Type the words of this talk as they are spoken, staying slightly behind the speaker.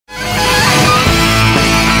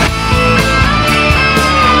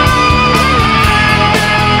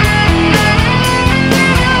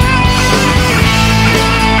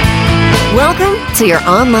to your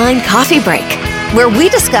online coffee break, where we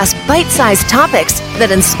discuss bite-sized topics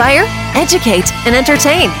that inspire, educate, and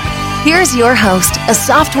entertain. Here's your host, a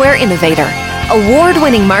software innovator,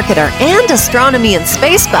 award-winning marketer, and astronomy and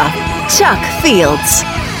space buff, Chuck Fields.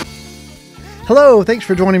 Hello, thanks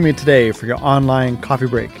for joining me today for your online coffee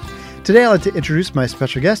break. Today I'd like to introduce my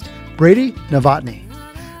special guest, BRADY NOVOTNY.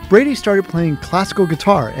 BRADY started playing classical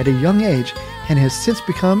guitar at a young age and has since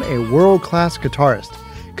become a world-class guitarist,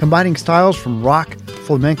 combining styles from rock,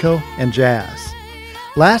 flamenco, and jazz.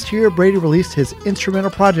 Last year, BRADY released his instrumental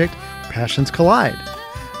project, Passions Collide.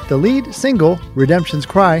 The lead single, Redemption's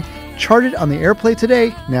Cry, charted on the Airplay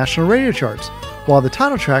Today national radio charts, while the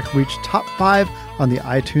title track reached top 5 on the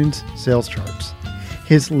iTunes sales charts.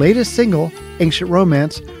 His latest single, Ancient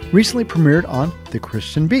Romance, recently premiered on The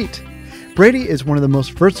Christian Beat. BRADY is one of the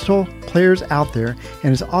most versatile players out there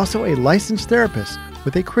and is also a licensed therapist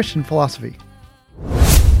with a Christian philosophy.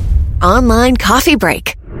 Online coffee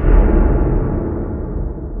break.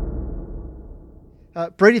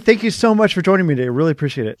 BRADY, thank you so much for joining me today. I really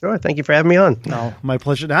appreciate it. Sure. Thank you for having me on. Oh, my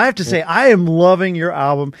pleasure. Now, I have to say, I am loving your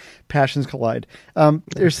album, Passions Collide.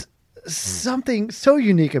 There's something so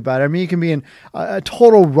unique about it. I mean, you can be in a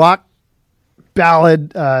total rock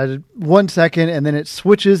ballad 1 second, and then it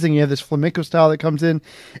switches, and you have this flamenco style that comes in.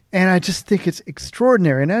 And I just think it's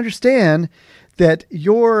extraordinary. And I understand that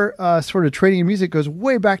your sort of training in music goes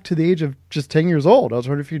way back to the age of just 10 years old. I was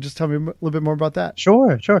wondering if you could just tell me a little bit more about that.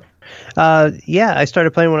 Sure. Yeah, I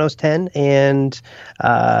started playing when I was 10 and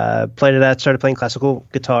started playing classical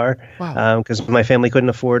guitar. Wow. Because my family couldn't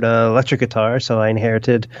afford an electric guitar, so I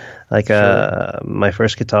inherited my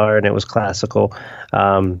first guitar, and it was classical.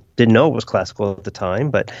 Didn't know it was classical at the time,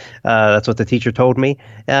 but that's what the teacher told me.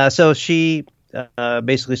 So she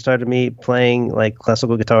basically started me playing like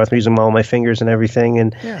classical guitar with using all my fingers and everything,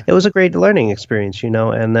 and It was a great learning experience,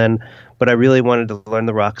 and then but I really wanted to learn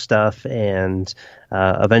the rock stuff, and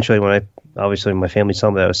eventually when obviously my family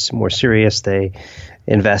told me that I was more serious, they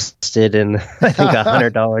invested in I think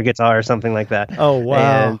 $100 guitar or something like that. Oh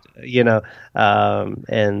wow. And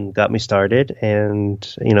and got me started,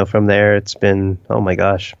 and from there it's been, oh my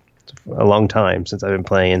gosh, a long time since I've been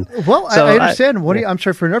playing. Well, so I understand. I'm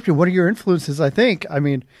sorry for interrupting. What are your influences, I think? I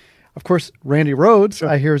mean, of course, Randy Rhoads,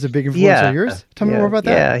 I hear, is a big influence of yours. Tell me more about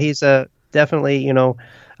that. Yeah, he's definitely,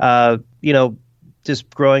 just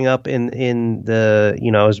growing up in the,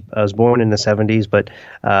 I was born in the 70s, but,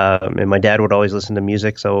 and my dad would always listen to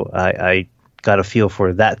music. So I got a feel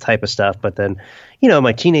for that type of stuff. But then,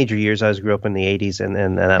 my teenager years, I grew up in the 80s,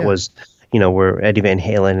 and that was, where Eddie Van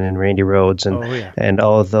Halen and Randy Rhoads and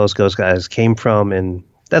all of those guys came from. And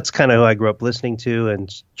that's kind of who I grew up listening to and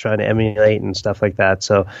trying to emulate and stuff like that.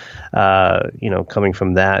 So, coming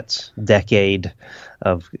from that decade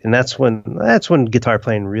and that's when guitar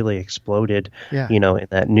playing really exploded, in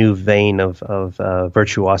that new vein of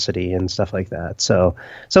virtuosity and stuff like that. So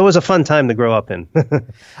it was a fun time to grow up in.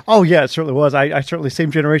 Oh yeah, it certainly was. I certainly, same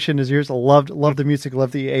generation as yours. I loved the music,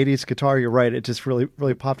 loved the 80s guitar. You're right. It just really,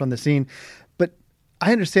 really popped on the scene. But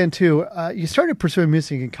I understand too, you started pursuing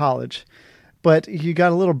music in college, but you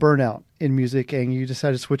got a little burnout in music and you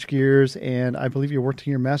decided to switch gears. And I believe you're working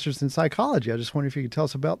your master's in psychology. I just wonder if you could tell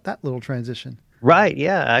us about that little transition. Right.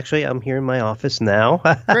 Yeah. Actually, I'm here in my office now.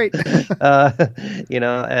 Great. But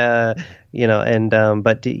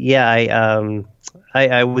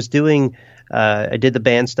I was doing, I did the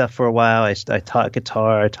band stuff for a while. I taught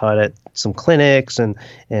guitar. I taught at some clinics and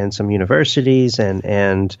some universities,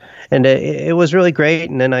 and it was really great.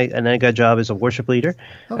 And then I got a job as a worship leader.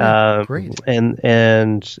 Oh, great.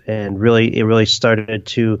 And really, it really started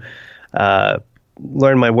to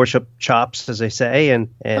learn my worship chops, as they say, and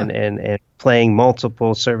playing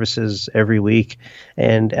multiple services every week,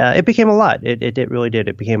 and it became a lot. It really did.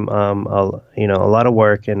 It became a lot of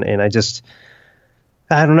work, and I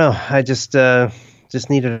don't know. I just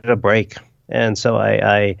needed a break, and so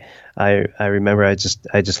I remember I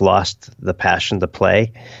just lost the passion to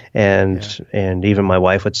play, and even my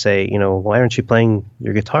wife would say, why aren't you playing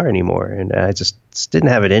your guitar anymore? And I just didn't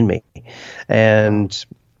have it in me, and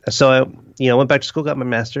so I went back to school, got my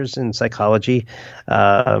master's in psychology,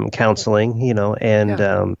 counseling,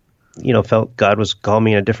 and felt God was calling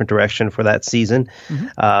me in a different direction for that season.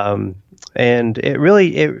 Mm-hmm. And it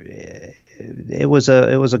was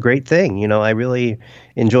a great thing. I really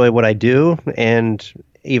enjoy what I do. And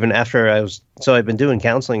even after I've been doing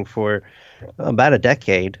counseling for about a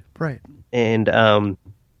decade. Right. And,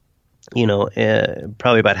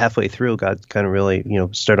 probably about halfway through, God kind of really,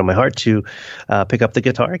 stirred on my heart to pick up the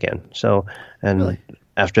guitar again. So, and really?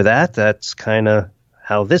 After that, that's kind of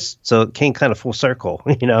how this, so it came kind of full circle,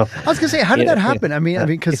 you know. I was gonna say, how did that happen? I mean,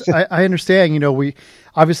 because I understand, you know, we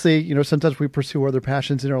obviously, you know, sometimes we pursue other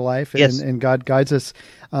passions in our life, and, Yes. and God guides us.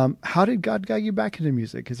 How did God guide you back into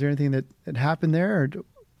music? Is there anything that happened there, or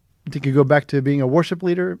did you go back to being a worship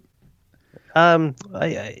leader? It's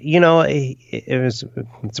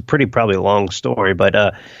a pretty probably long story, but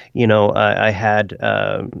I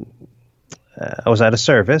was at a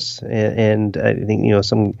service, and I think,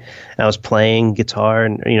 I was playing guitar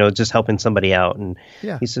and, just helping somebody out. And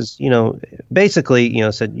Yeah. he says,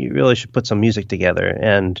 basically, said, you really should put some music together.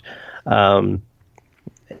 And I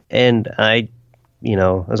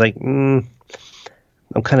was like,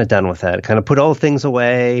 I'm kind of done with that. I kind of put all things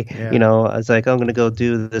away. Yeah. I was like, I'm going to go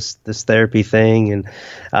do this therapy thing.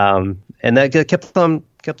 And that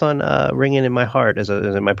kept on ringing in my heart as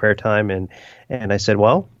in my prayer time. And I said,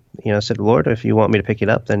 well, I said, Lord, if you want me to pick it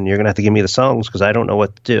up, then you're going to have to give me the songs, because I don't know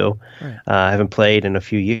what to do. Right. I haven't played in a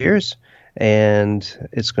few years, and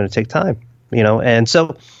it's going to take time, And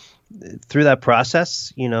so through that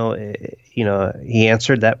process, he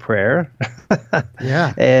answered that prayer.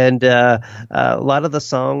 Yeah. And a lot of the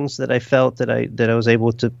songs that I felt that I was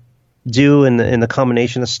able to do in the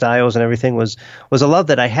combination of styles and everything was a love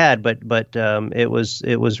that I had, but it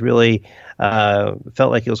was really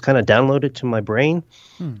felt like it was kind of downloaded to my brain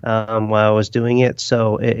while I was doing it.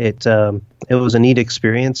 So it was a neat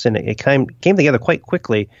experience, and it came together quite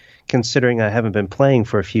quickly, considering I haven't been playing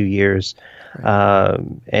for a few years. Right.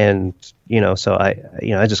 So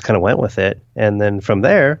I just kind of went with it, and then from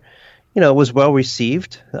there, it was well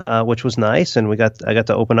received, which was nice, and I got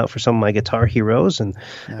to open up for some of my guitar heroes and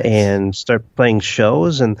Nice. and start playing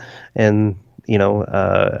shows, and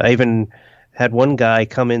I even had one guy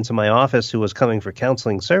come into my office who was coming for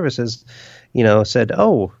counseling services, said,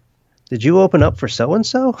 "Oh, did you open up for so and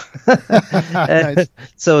so?" Nice.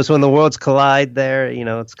 So it's when the worlds collide there.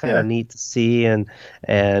 It's kind of neat to see, and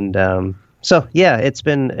so yeah, it's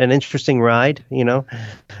been an interesting ride,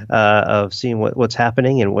 of seeing what's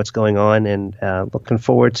happening and what's going on, and looking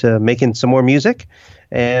forward to making some more music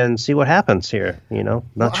and see what happens here.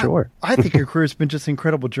 Not sure. I think your career's been just an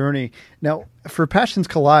incredible journey. Now, for Passions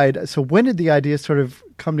Collide, so when did the idea sort of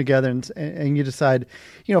come together, and you decide,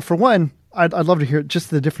 for one, I'd love to hear just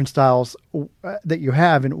the different styles that you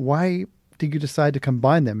have, and why did you decide to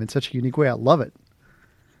combine them in such a unique way? I love it.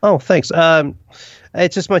 Oh, thanks.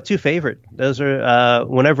 It's just my two favorite. Those are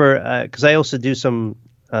whenever, because I also do some,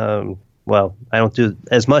 well, I don't do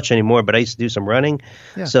as much anymore, but I used to do some running.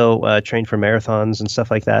 Yeah. So train for marathons and stuff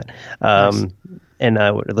like that. Nice. And I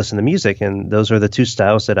would listen to music, and those are the two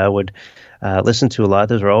styles that I would listen to a lot.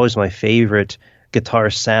 Those were always my favorite guitar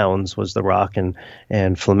sounds, was the rock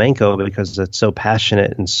and flamenco, because it's so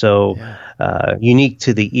passionate and so unique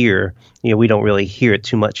to the ear. We don't really hear it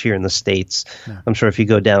too much here in the States. No. I'm sure if you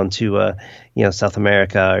go down to South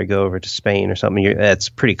America, or go over to Spain or something, it's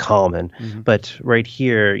pretty common. Mm-hmm. But right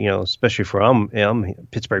here, especially for I'm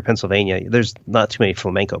Pittsburgh, Pennsylvania, there's not too many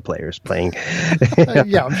flamenco players playing.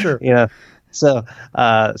 Yeah, I'm sure. So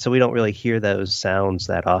we don't really hear those sounds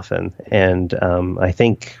that often, and I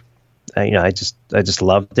think. I just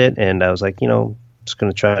loved it, and I was like, just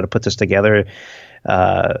going to try to put this together.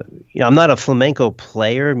 I'm not a flamenco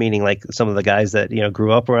player, meaning like some of the guys that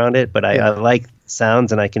grew up around it, but I like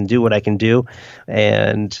sounds, and I can do what I can do,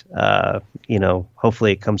 and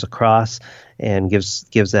hopefully it comes across and gives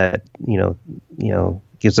that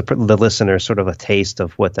gives the listener sort of a taste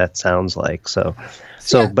of what that sounds like. So,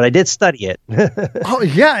 but I did study it. Oh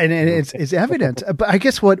yeah, and it's evident. But I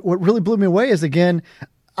guess what really blew me away is, again,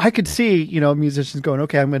 I could see, musicians going,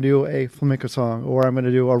 okay, I'm going to do a flamenco song, or I'm going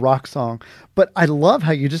to do a rock song. But I love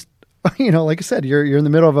how you just, like I said, you're in the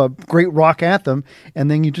middle of a great rock anthem, and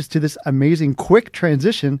then you just do this amazing quick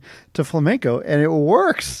transition to flamenco, and it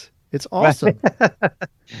works. It's awesome.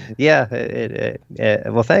 Yeah.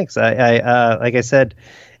 Well, thanks. I like I said,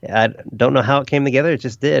 I don't know how it came together. It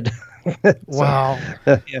just did. Wow.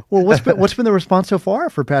 Yeah. Well, what's been the response so far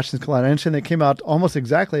for Passions Collide? I understand that came out almost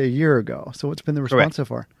exactly a year ago. So what's been the response so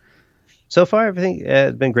far? So far, everything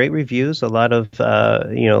has been great reviews. A lot of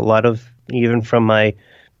even from my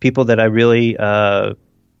people that I really,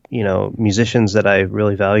 musicians that I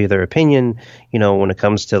really value their opinion. When it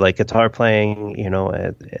comes to like guitar playing,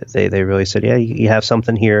 they really said, yeah, you have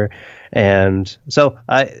something here, and so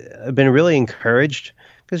I've been really encouraged.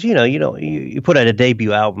 Because you put out a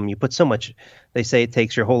debut album, you put so much. They say it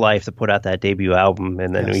takes your whole life to put out that debut album,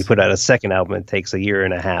 and then when you put out a second album, it takes a year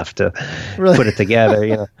and a half to put it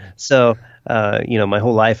together. So my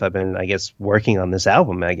whole life I've been, I guess, working on this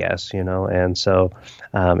album. I guess and so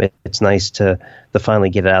it's nice to finally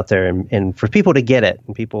get it out there, and for people to get it,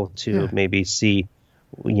 and people to maybe see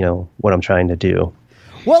what I'm trying to do.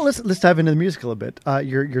 Well, let's dive into the music a little bit.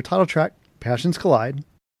 Your title track, Passions Collide.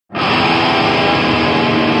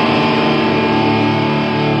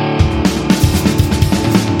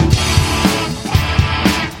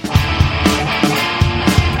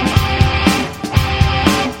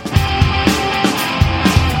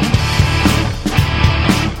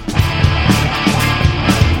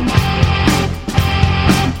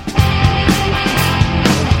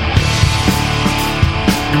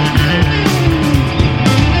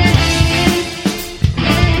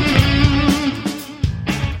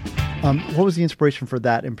 What was the inspiration for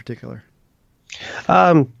that in particular?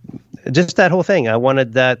 Just that whole thing. I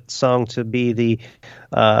wanted that song to be the,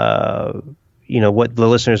 what the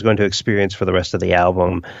listener is going to experience for the rest of the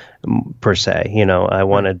album, per se. I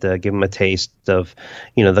wanted to give them a taste of,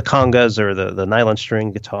 the congas or the nylon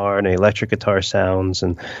string guitar and the electric guitar sounds,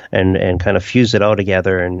 and kind of fuse it all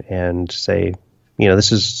together and say,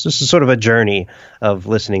 this is sort of a journey of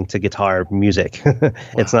listening to guitar music.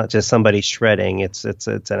 It's not just somebody shredding. It's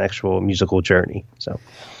an actual musical journey. So,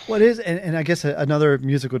 what is, and I guess another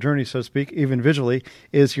musical journey, so to speak, even visually,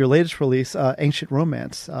 is your latest release, Ancient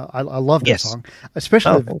Romance. I love that song,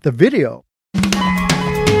 especially the video.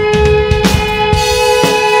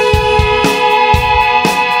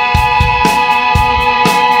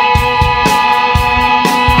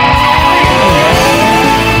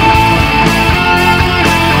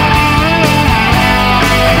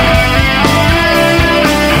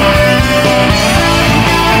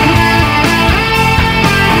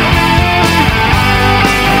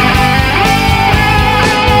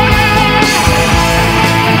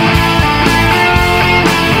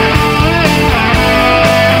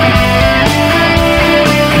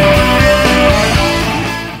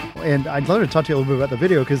 And I'd love to talk to you a little bit about the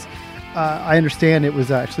video, because I understand it was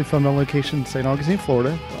actually filmed on location in St. Augustine,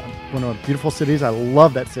 Florida, one of the beautiful cities. I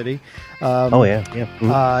love that city.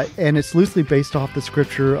 And it's loosely based off the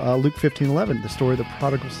scripture Luke 15:11, the story of the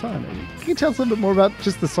prodigal son. Can you tell us a little bit more about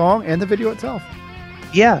just the song and the video itself?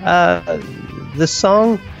 Yeah, the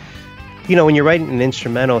song, when you're writing an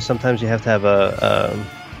instrumental, sometimes you have to have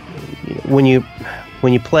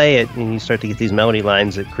when you play it and you start to get these melody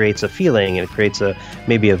lines, it creates a feeling, and it creates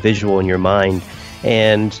maybe a visual in your mind.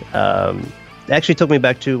 And it actually took me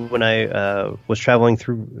back to when I was traveling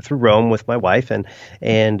through Rome with my wife,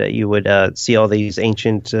 and you would see all these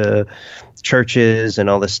ancient churches and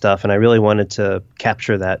all this stuff, and I really wanted to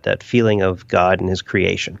capture that feeling of God and His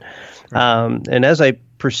creation. Right. And as I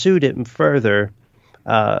pursued it further,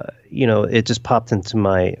 it just popped into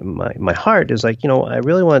my heart. It's like, I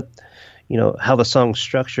really want, how the song's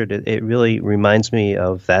structured. It really reminds me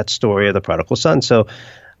of that story of the prodigal son. So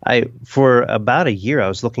for about a year, I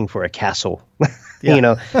was looking for a castle,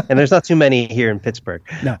 and there's not too many here in Pittsburgh,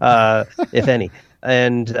 if any.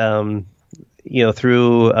 And,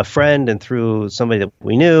 through a friend and through somebody that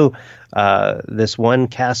we knew, this one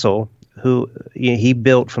castle who he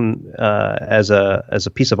built from as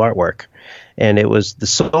a piece of artwork. And it was the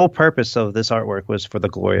sole purpose of this artwork was for the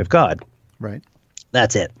glory of God. Right.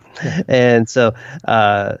 That's it. And so,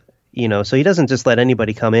 so he doesn't just let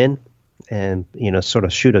anybody come in and, sort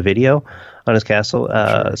of shoot a video on his castle.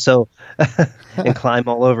 And climb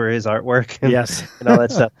all over his artwork and all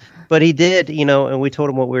that stuff. But he did, and we told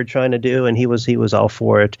him what we were trying to do, and he was all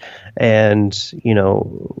for it. And,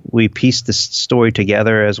 we pieced this story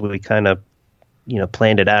together as we kind of,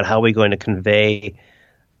 planned it out. How are we going to convey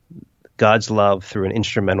God's love through an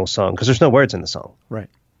instrumental song? Because there's no words in the song. Right.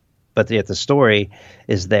 But yet the story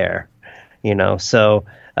is there, So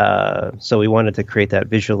we wanted to create that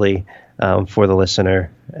visually for the listener,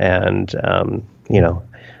 and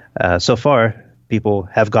so far people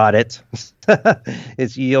have got it.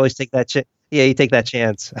 You always take that chance. Yeah, you take that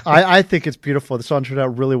chance. I think it's beautiful. The song turned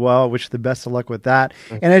out really well. I wish you the best of luck with that.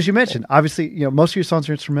 And as you mentioned, obviously, most of your songs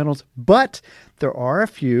are instrumentals, but there are a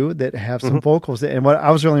few that have some vocals. And what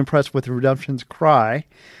I was really impressed with, Redemption's Cry.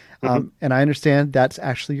 And I understand that's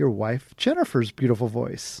actually your wife, Jennifer's beautiful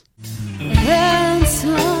voice.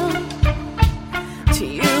 Answer to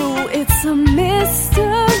you, it's a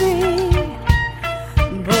mystery.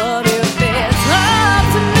 But if it's up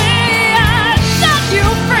to me, I'd set you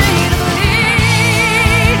free to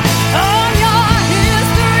bleed on your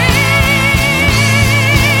history.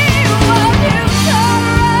 Won't you turn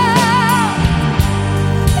around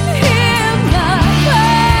and hear my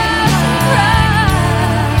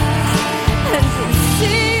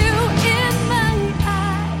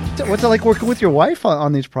What's it like working with your wife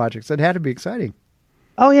on these projects? It had to be exciting.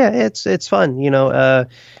 Oh yeah, it's fun. I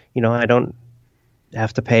don't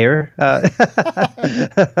have to pay her.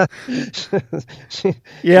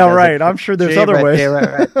 Yeah, right. I'm sure there's other ways. Yeah,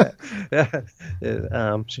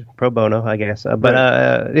 right. Pro bono, I guess. But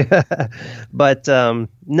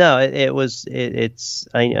no,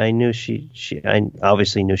 I knew I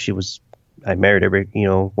obviously knew she was. I married her,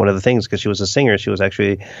 one of the things because she was a singer. She was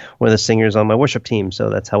actually one of the singers on my worship team, so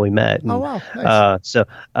that's how we met. And, oh wow! Nice.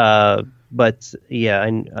 But yeah,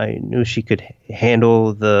 I knew she could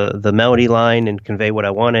handle the melody line and convey what I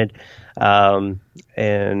wanted, and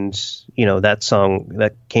that song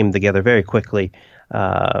that came together very quickly,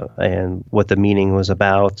 and what the meaning was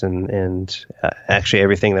about, and actually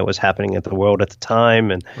everything that was happening at the world at the time,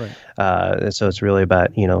 and so it's really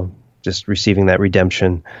about just receiving that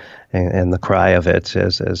redemption. And the cry of it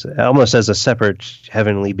as almost as a separate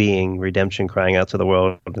heavenly being, redemption crying out to the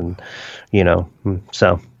world, and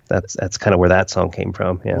so that's kind of where that song came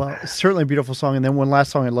from. Yeah. Well, certainly a beautiful song. And then one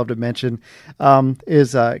last song I'd love to mention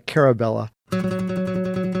is Carabella.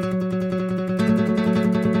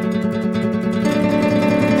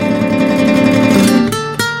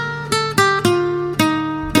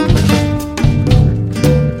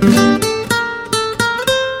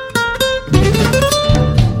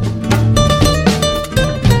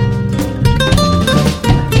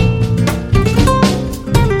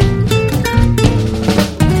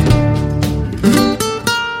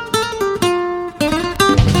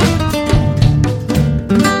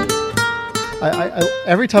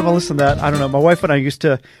 Every time I listen to that, I don't know. My wife and I used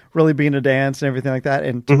to really be into dance and everything like that,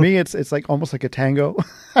 and to me, it's like almost like a tango.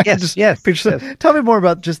 Yes. Tell me more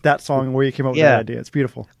about just that song and where you came up with that idea. It's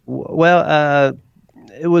beautiful. Well,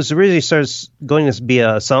 it was really going to be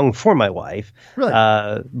a song for my wife, really,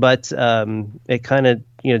 but it kind of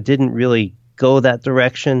didn't really go that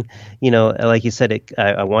direction. Like you said,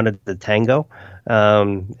 I wanted the tango,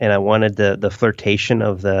 and I wanted the flirtation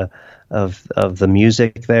of the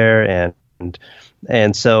music there,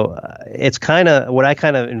 and so it's kind of what I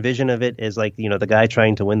kind of envision of it is like, the guy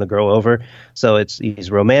trying to win the girl over. So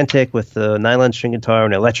he's romantic with the nylon string guitar,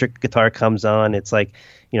 and electric guitar comes on. It's like,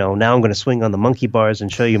 now I'm going to swing on the monkey bars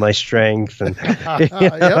and show you my strength. And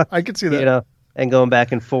yeah, I can see that. And going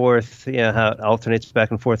back and forth, how it alternates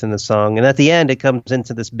back and forth in the song. And at the end, it comes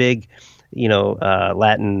into this big,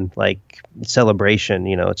 Latin like celebration.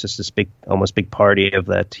 It's just this almost big party of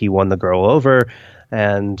that he won the girl over,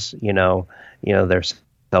 and they're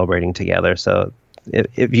celebrating together. So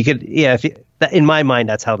if you could, in my mind,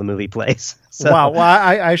 that's how the movie plays. So. Wow. Well,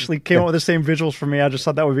 I actually came up with the same visuals for me. I just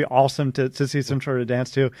thought that would be awesome to see some sort of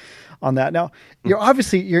dance to on that. Now, you're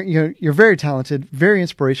obviously, you're very talented, very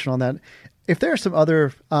inspirational on that. If there are some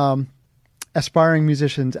other aspiring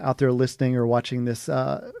musicians out there listening or watching this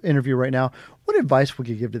interview right now, what advice would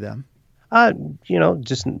you give to them?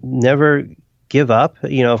 Just never give up.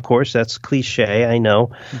 Of course, that's cliche, I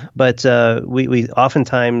know, but we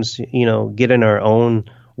oftentimes, get in our own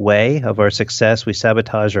way of our success. We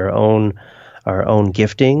sabotage our own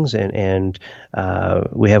giftings, and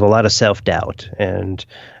we have a lot of self-doubt, and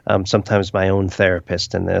sometimes my own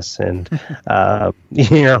therapist in this, and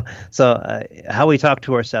so how we talk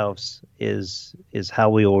to ourselves is how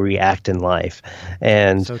we will react in life.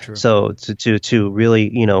 And so to really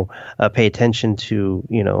pay attention to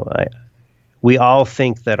we all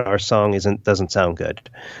think that our song doesn't sound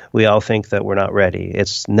good. We all think that we're not ready.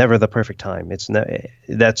 It's never the perfect time.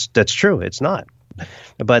 That's true. It's not.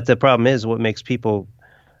 But the problem is, what makes people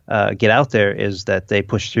get out there is that they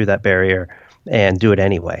push through that barrier and do it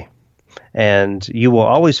anyway. And you will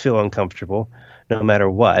always feel uncomfortable, no matter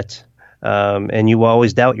what. And you will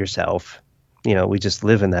always doubt yourself. We just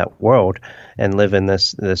live in that world and live in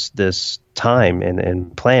this time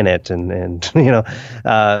and planet, and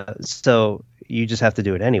so you just have to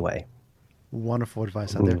do it anyway. Wonderful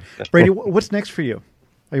advice out there. Brady, what's next for you?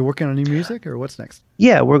 Are you working on new music, or what's next?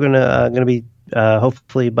 Yeah, we're gonna be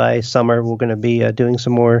hopefully by summer we're gonna be doing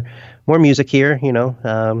some more music here. Just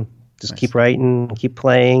nice. Keep writing, keep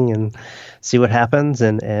playing, and see what happens,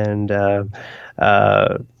 and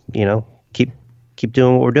keep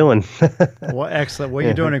doing what we're doing. Well, excellent. Well,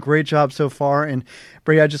 you're doing a great job so far. And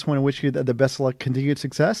Brady, I just want to wish you the best of luck, continued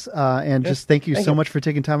success. And just thank you so much for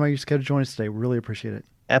taking time out of your schedule to join us today. We really appreciate it.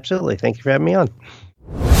 Absolutely. Thank you for having me on.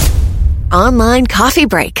 Online coffee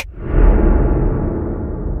break.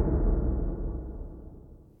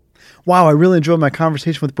 Wow, I really enjoyed my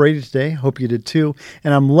conversation with Brady today. Hope you did too.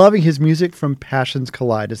 And I'm loving his music from Passions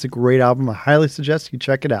Collide. It's a great album. I highly suggest you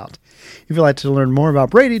check it out. If you'd like to learn more about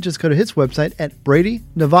Brady, just go to his website at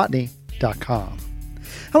bradynovotny.com.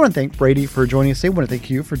 I want to thank Brady for joining us today. I want to thank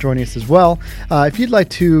you for joining us as well. If you'd like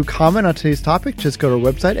to comment on today's topic, just go to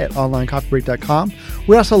our website at onlinecoffeebreak.com.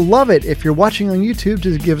 We'd also love it if you're watching on YouTube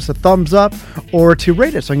to give us a thumbs up or to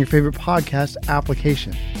rate us on your favorite podcast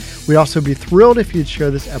application. We'd also be thrilled if you'd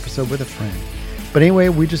share this episode with a friend. But anyway,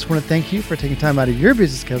 we just want to thank you for taking time out of your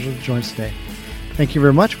busy schedule to join us today. Thank you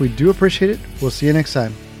very much. We do appreciate it. We'll see you next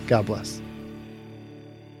time. God bless.